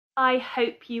I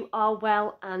hope you are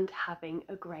well and having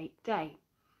a great day.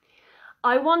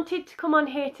 I wanted to come on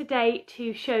here today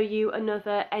to show you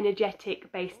another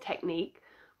energetic based technique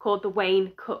called the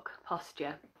Wayne Cook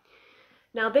posture.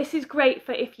 Now this is great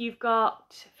for if you've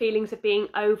got feelings of being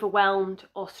overwhelmed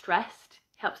or stressed.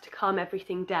 It helps to calm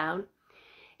everything down.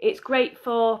 It's great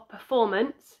for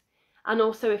performance and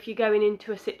also if you're going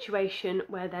into a situation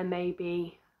where there may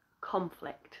be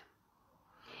conflict.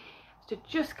 To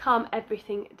just calm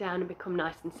everything down and become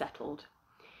nice and settled.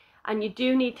 And you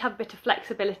do need to have a bit of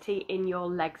flexibility in your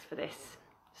legs for this.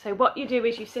 So what you do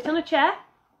is you sit on a chair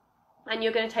and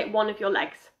you're going to take one of your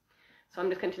legs. So I'm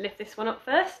just going to lift this one up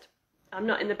first. I'm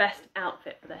not in the best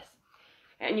outfit for this.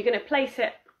 And you're going to place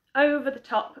it over the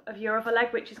top of your other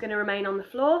leg, which is going to remain on the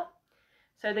floor,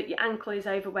 so that your ankle is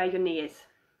over where your knee is.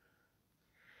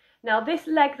 Now this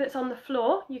leg that's on the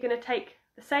floor, you're going to take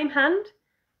the same hand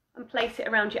and place it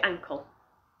around your ankle.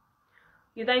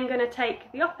 You're then going to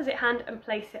take the opposite hand and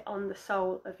place it on the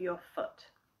sole of your foot.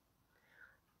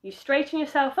 You straighten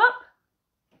yourself up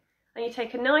and you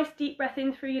take a nice deep breath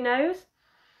in through your nose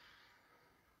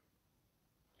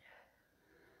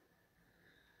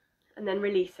and then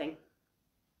releasing.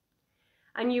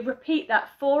 And you repeat that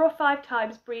 4 or 5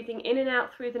 times, breathing in and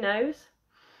out through the nose.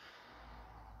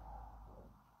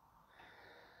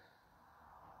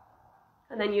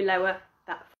 And then you lower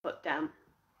that foot down.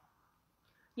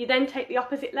 You then take the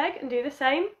opposite leg and do the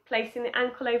same, placing the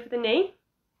ankle over the knee.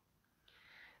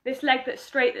 This leg that's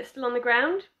straight, that's still on the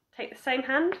ground, take the same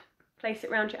hand, place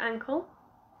it around your ankle.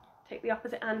 Take the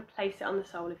opposite hand, place it on the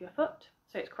sole of your foot,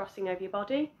 so it's crossing over your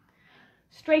body.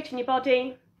 Straighten your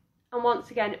body, and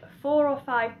once again, 4 or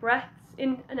 5 breaths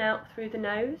in and out through the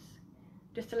nose,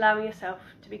 just allowing yourself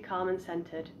to be calm and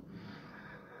centered.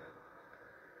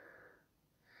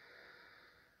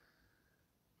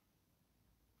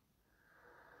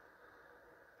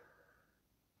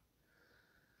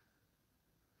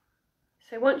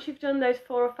 So once you've done those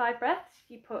 4 or 5 breaths,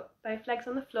 you put both legs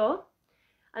on the floor,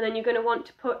 and then you're going to want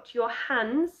to put your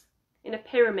hands in a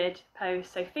pyramid pose,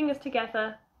 so fingers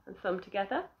together and thumb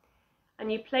together,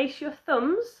 and you place your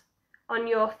thumbs on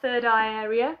your third eye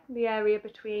area, the area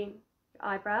between your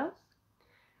eyebrows,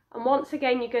 and once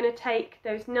again you're going to take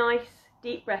those nice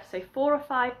deep breaths, so 4 or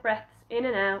 5 breaths in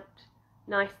and out,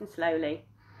 nice and slowly.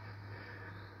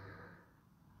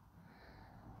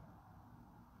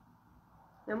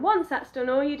 And once that's done,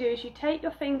 all you do is you take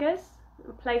your fingers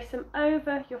and place them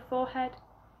over your forehead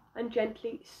and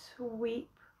gently sweep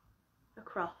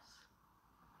across.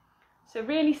 So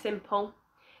really simple.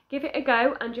 Give it a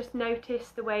go and just notice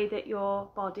the way that your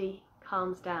body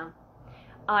calms down.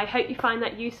 I hope you find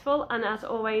that useful, and as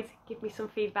always, give me some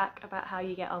feedback about how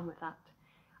you get on with that.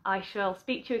 I shall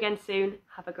speak to you again soon.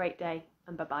 Have a great day,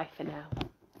 and bye-bye for now.